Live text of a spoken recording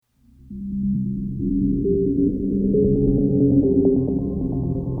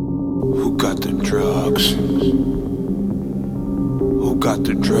drugs? Who got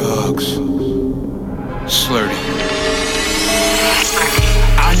the drugs? SlurRty.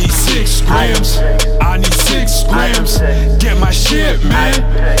 I need 6 grams. I need 6 grams. Get my shit, man.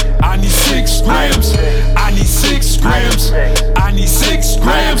 I need 6 grams. I need 6 grams. I need 6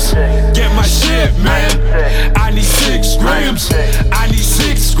 grams. Get my shit, man. I need 6 grams. I need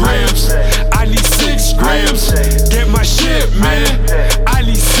 6 grams. I need 6 grams. Get my shit, man. I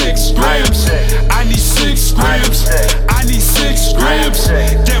need 6 grams. I need 6 grams. I need 6 grams.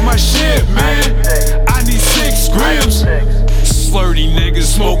 Get my shit, man. I need 6 grams. SlurRty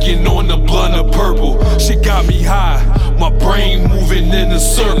niggas smoking on the blunt of purple. Shit got me high, my brain moving in a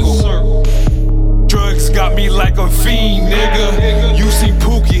circle. Drugs got me like a fiend, nigga. You seen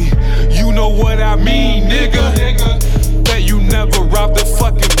Pookie, you know what I mean, nigga. Bet you never robbed a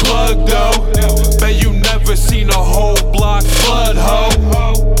fucking plug, though. Bet you never seen a whole block flood, ho.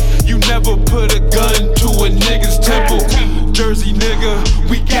 You never put a gun to a nigga's temple. Jersey nigga,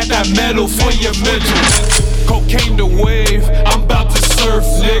 we got that metal for your mental. Cocaine the wave, I'm about to surf,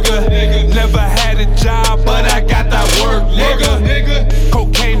 nigga. Never had a job, but I got that work, nigga.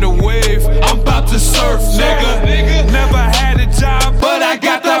 Cocaine the wave, I'm about to surf, nigga. Never had a job, but I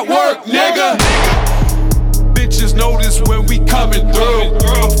got that work, nigga. Bitches notice when we coming through.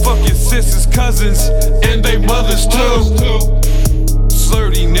 I'm fucking sisters, cousins, and they mothers too.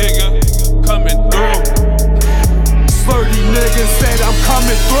 SlurRty nigga, coming through. SlurRty nigga said I'm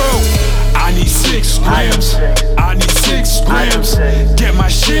coming through. I need 6 grams. I need 6 grams. Get my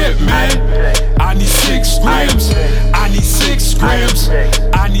shit, man. I need 6 grams. I need 6 grams.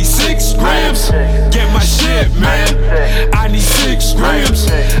 I need 6 grams. Get my shit, man. I need 6 grams.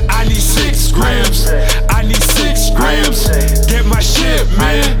 I need 6 grams. I need 6 grams. Get my shit,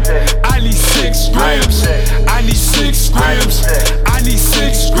 man. I need 6 grams. I need 6 grams.